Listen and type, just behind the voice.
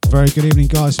Very good evening,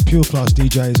 guys. Pure Class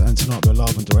DJs, and tonight we're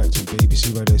live and direct on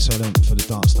BBC Radio Solent for the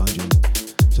Dance Dungeon.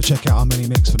 So check out our mini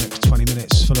mix for the next 20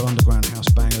 minutes, full of underground house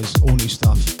bangers, all new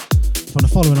stuff. From the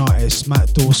following artists: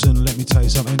 Matt Dawson, Let Me Tell You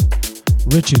Something;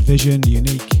 Richard Vision,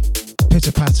 Unique;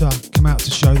 Pitter Patter, Come Out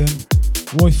to Show Them;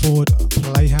 Roy Ford,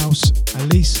 Playhouse;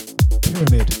 Elise,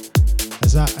 Pyramid;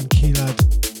 Azat and Keelad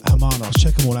Hermanos.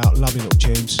 Check them all out, lovely little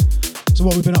tunes. So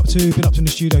what we've been up to in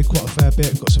the studio quite a fair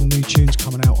bit. We've got some new tunes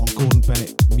coming out on Gordon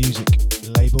Bennett Music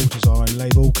label, which is our own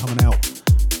label, coming out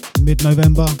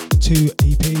mid-November. 2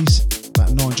 EPs,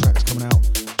 about 9 tracks coming out.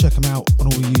 Check them out on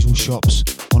all the usual shops,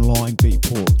 online,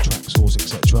 Beatport, Traxsource,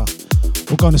 etc.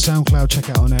 Or go on to SoundCloud, check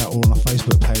out on there, or on our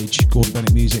Facebook page, Gordon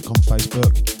Bennett Music on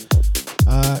Facebook.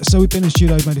 So we've been in the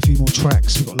studio, made a few more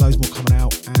tracks, we've got loads more coming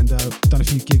out, and done a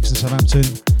few gigs in Southampton.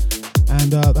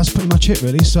 And that's pretty much it,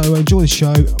 really. So enjoy the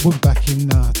show. We'll be back in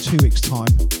 2 weeks' time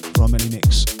for our mini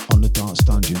mix on the Dance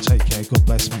Dungeon. Take care. God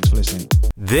bless. Thanks for listening.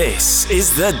 This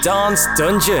is the Dance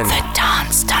Dungeon. The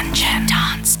Dance Dungeon.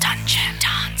 Dance Dungeon.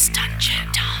 Dance Dungeon.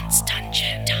 Dance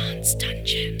Dungeon. Dance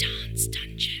Dungeon. Dance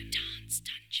Dungeon. Dance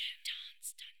Dungeon.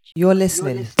 You're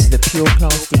listening to the Pure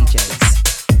Class DJs.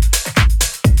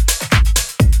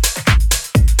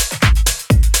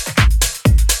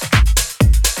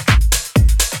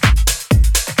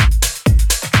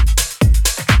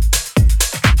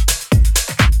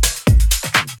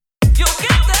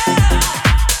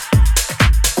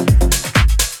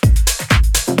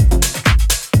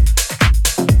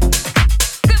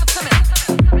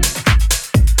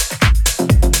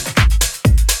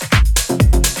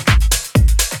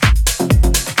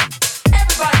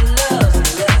 Everybody loves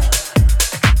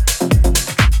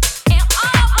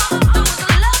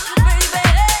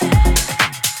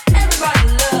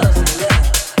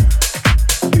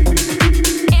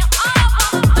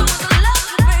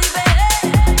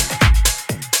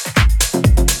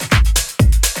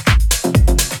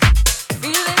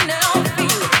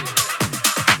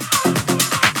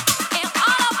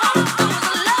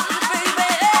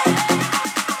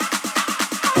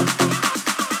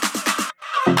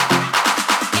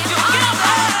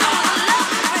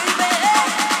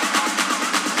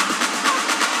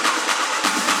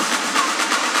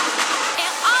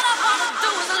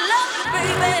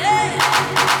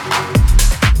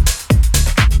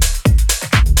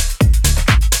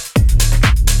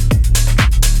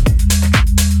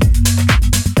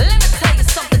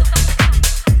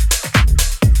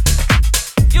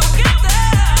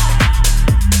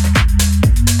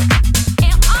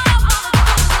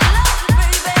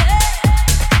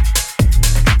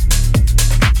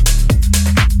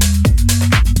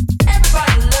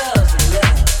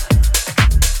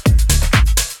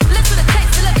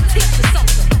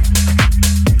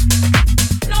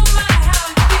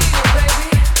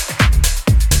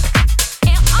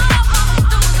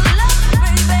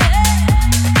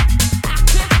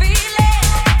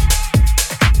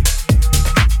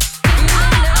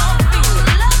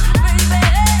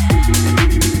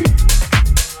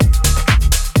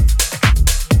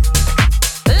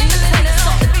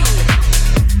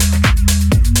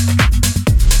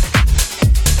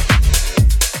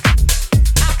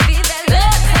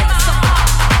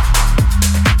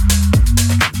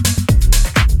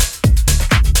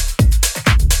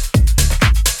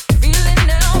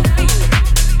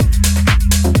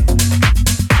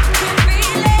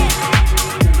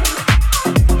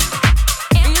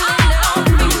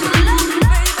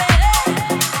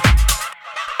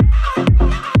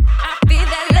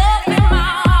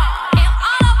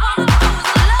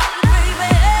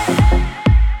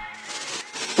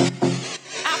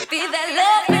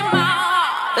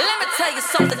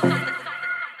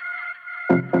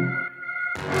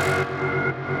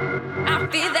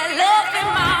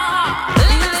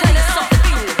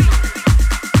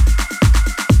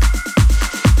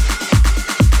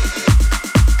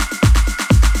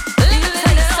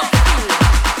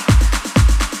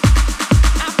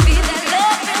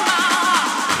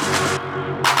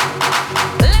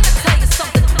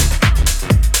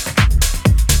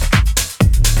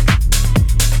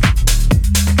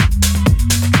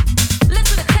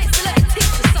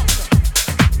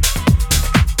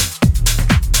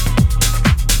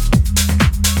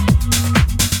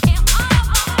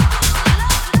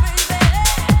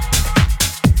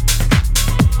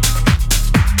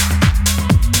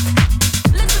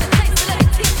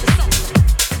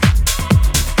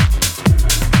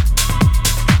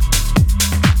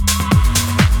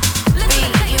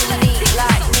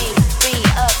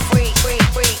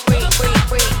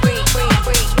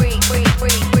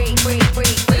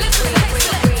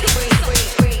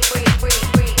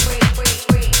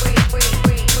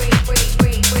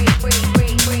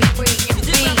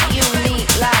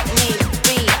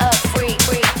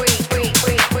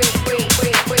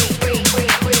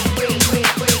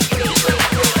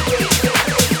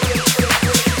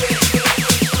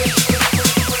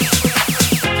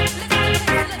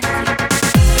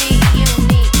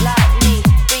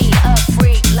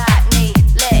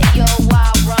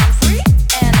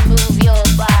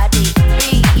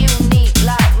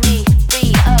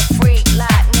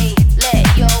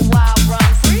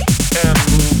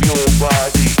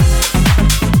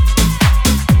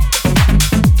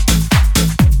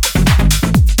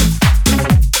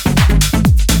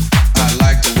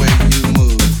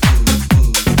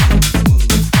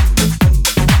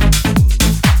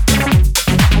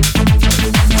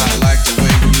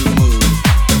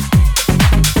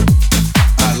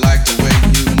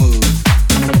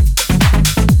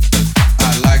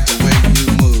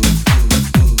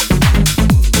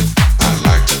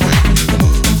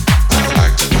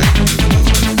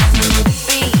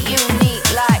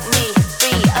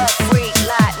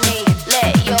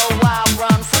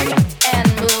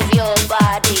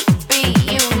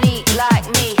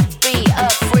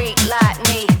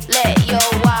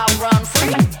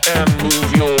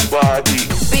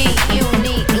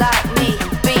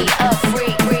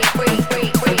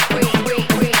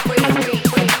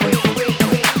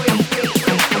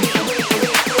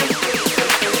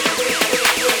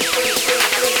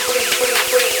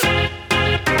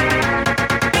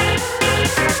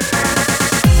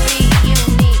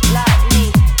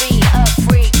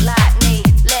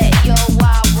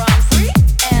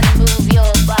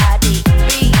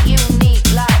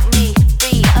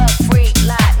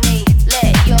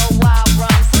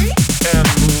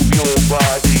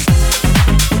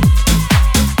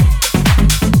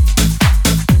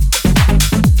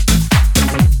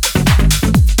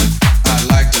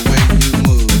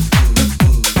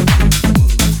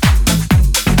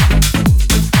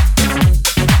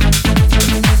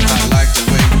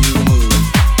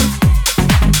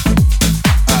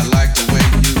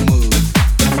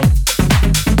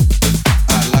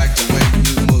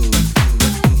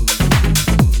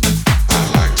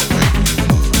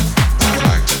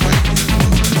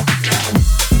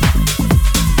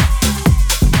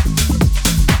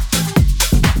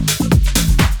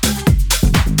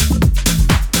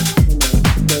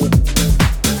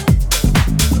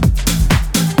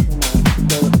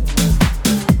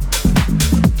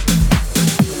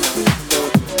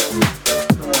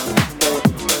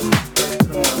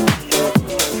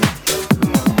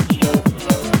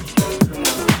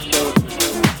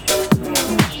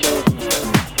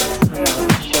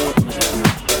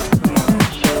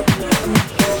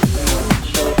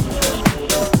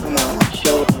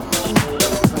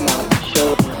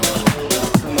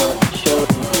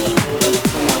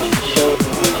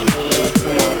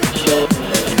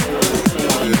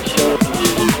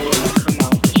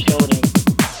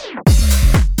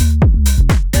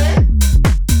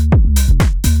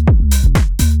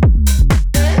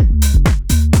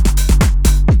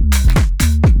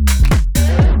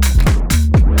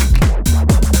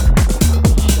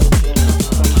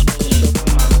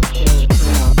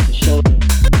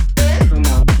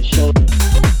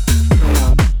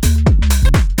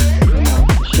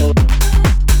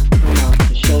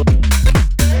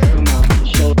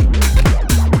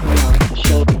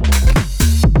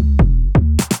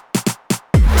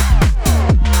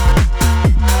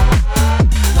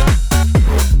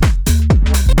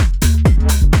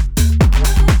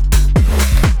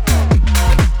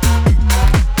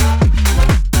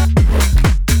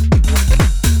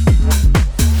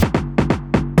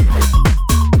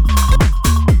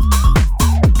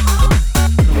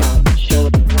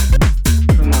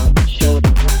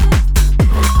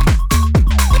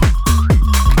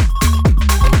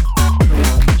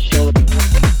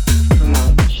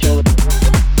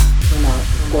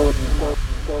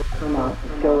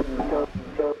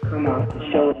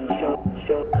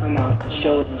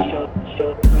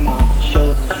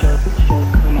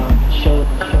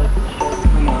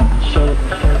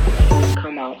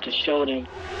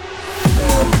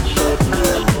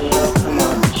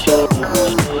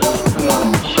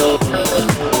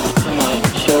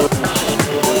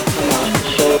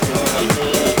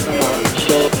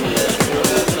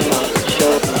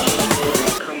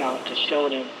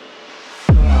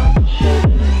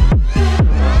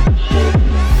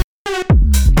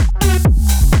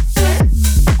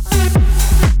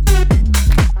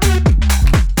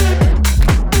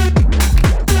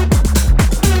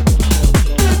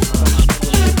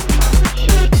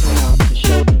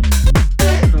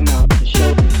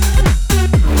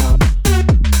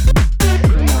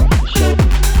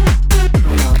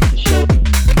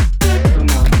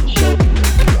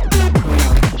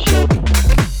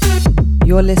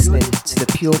You're listening to the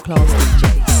Pure Class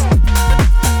DJs.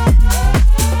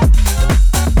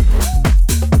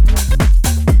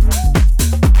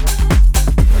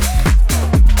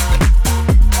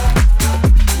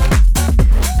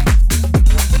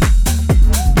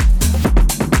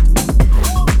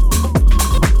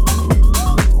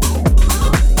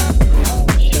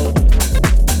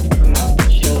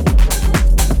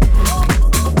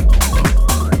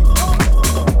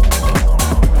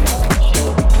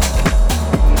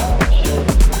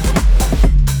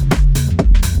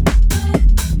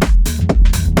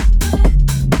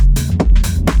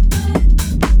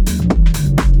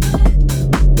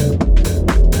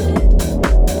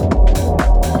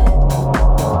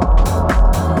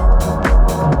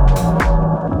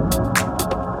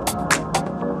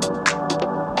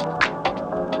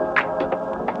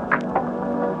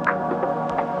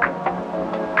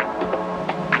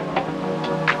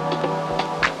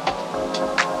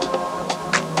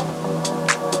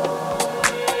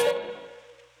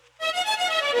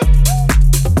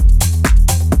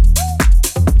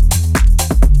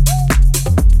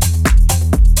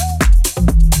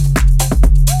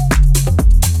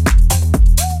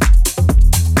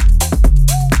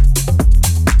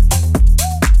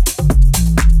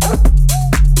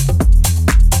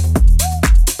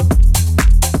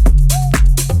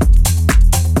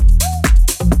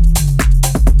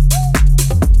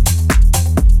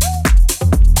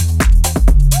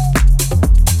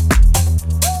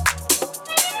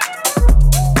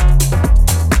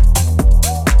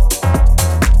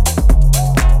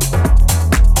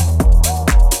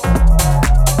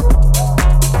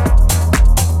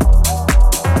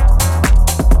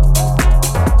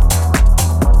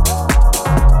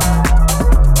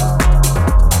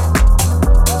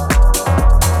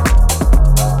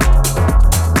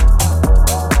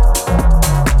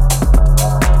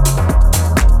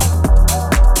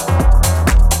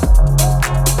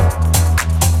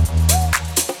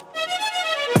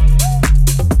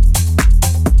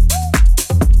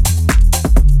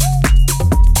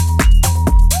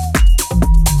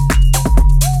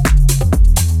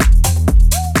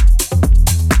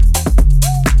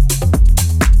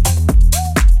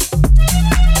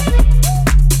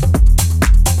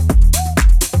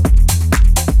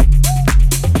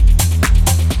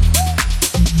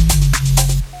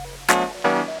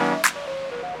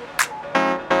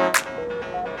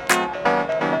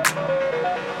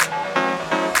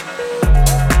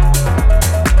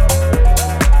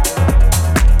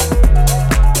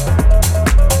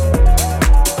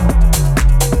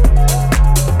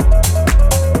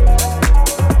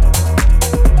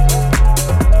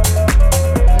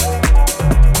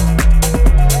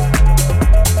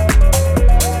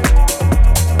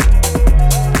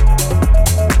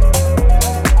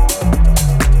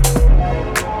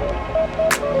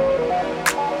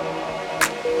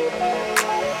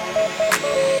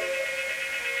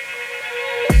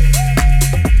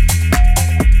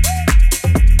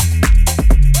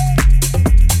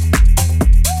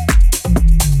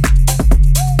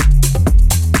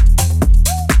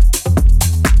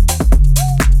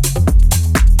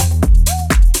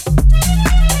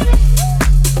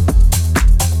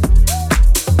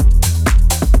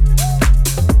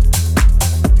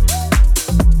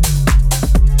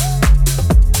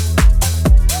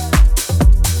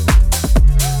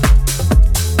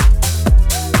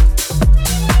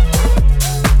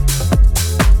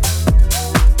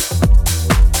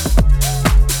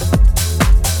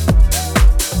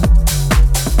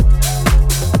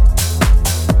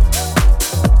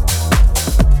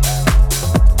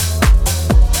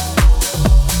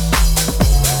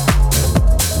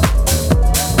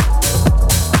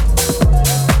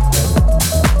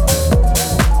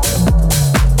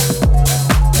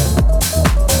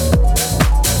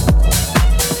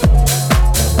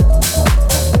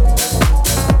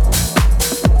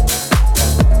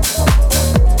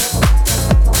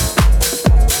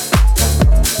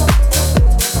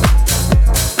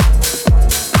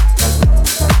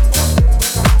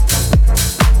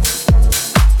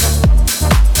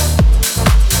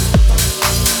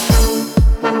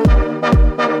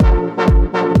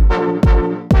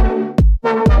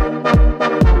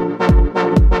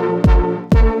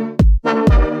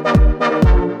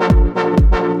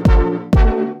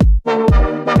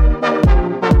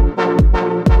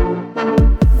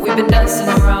 4.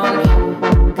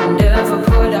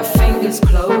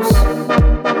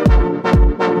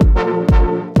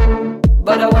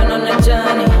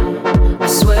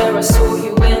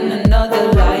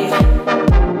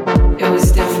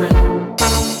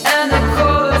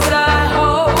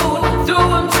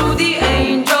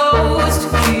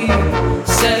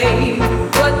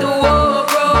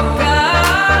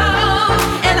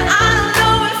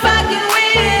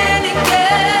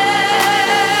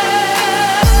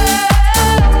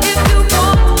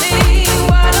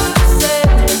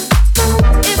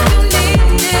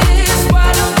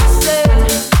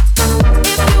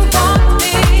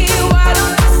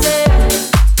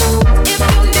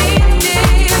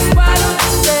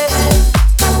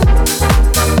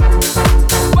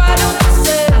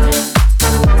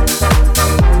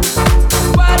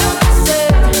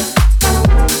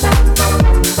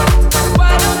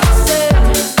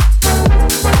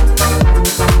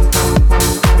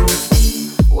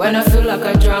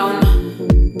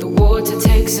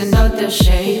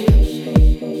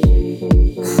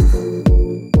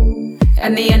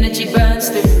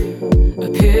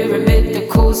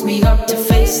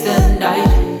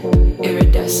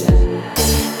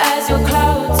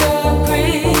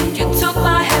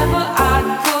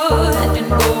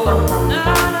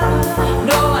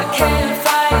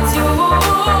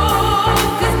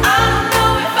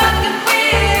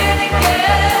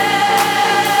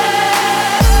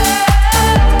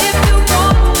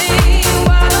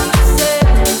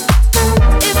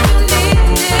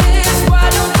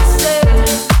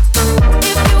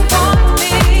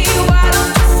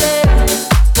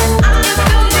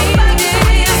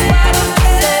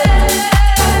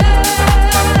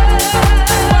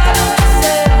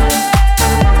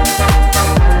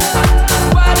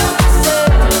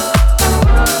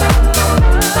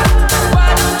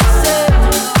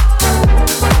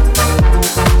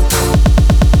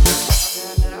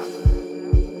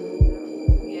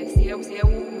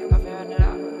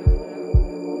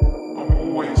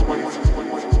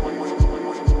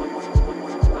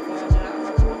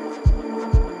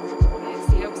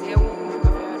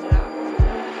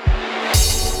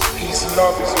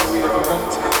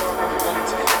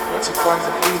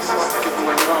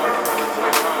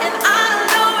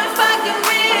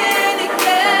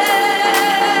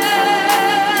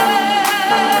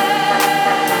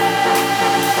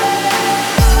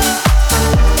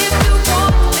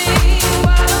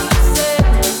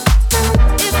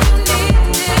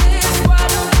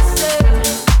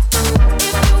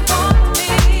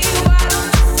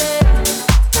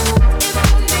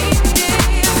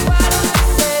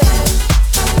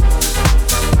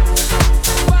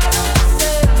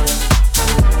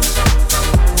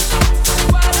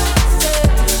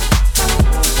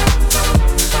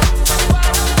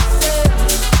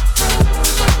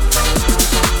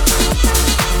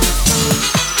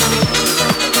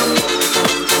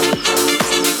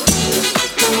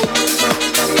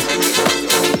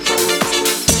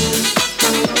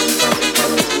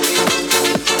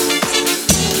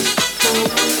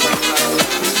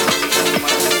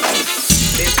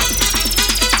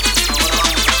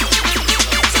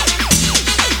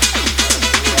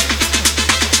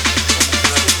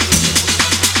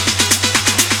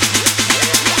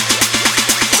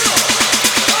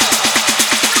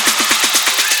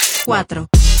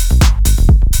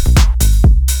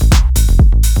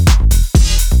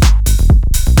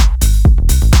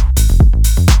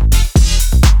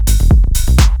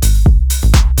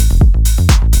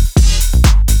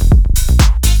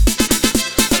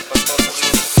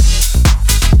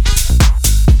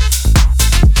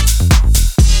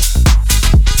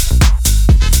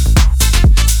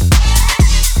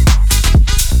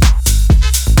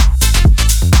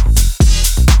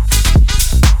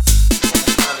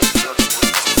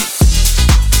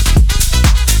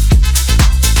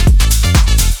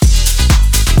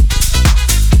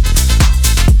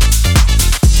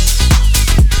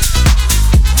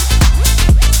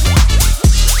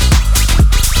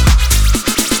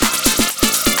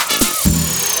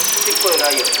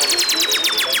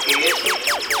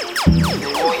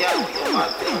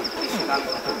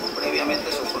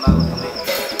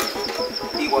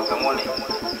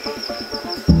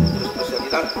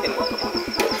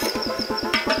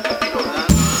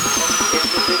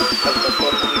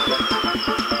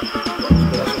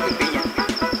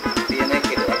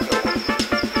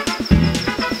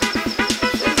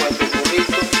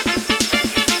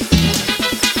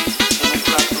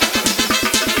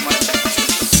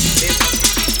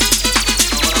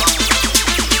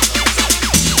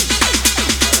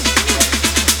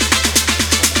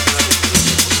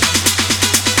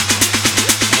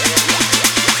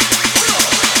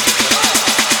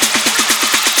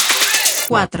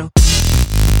 4.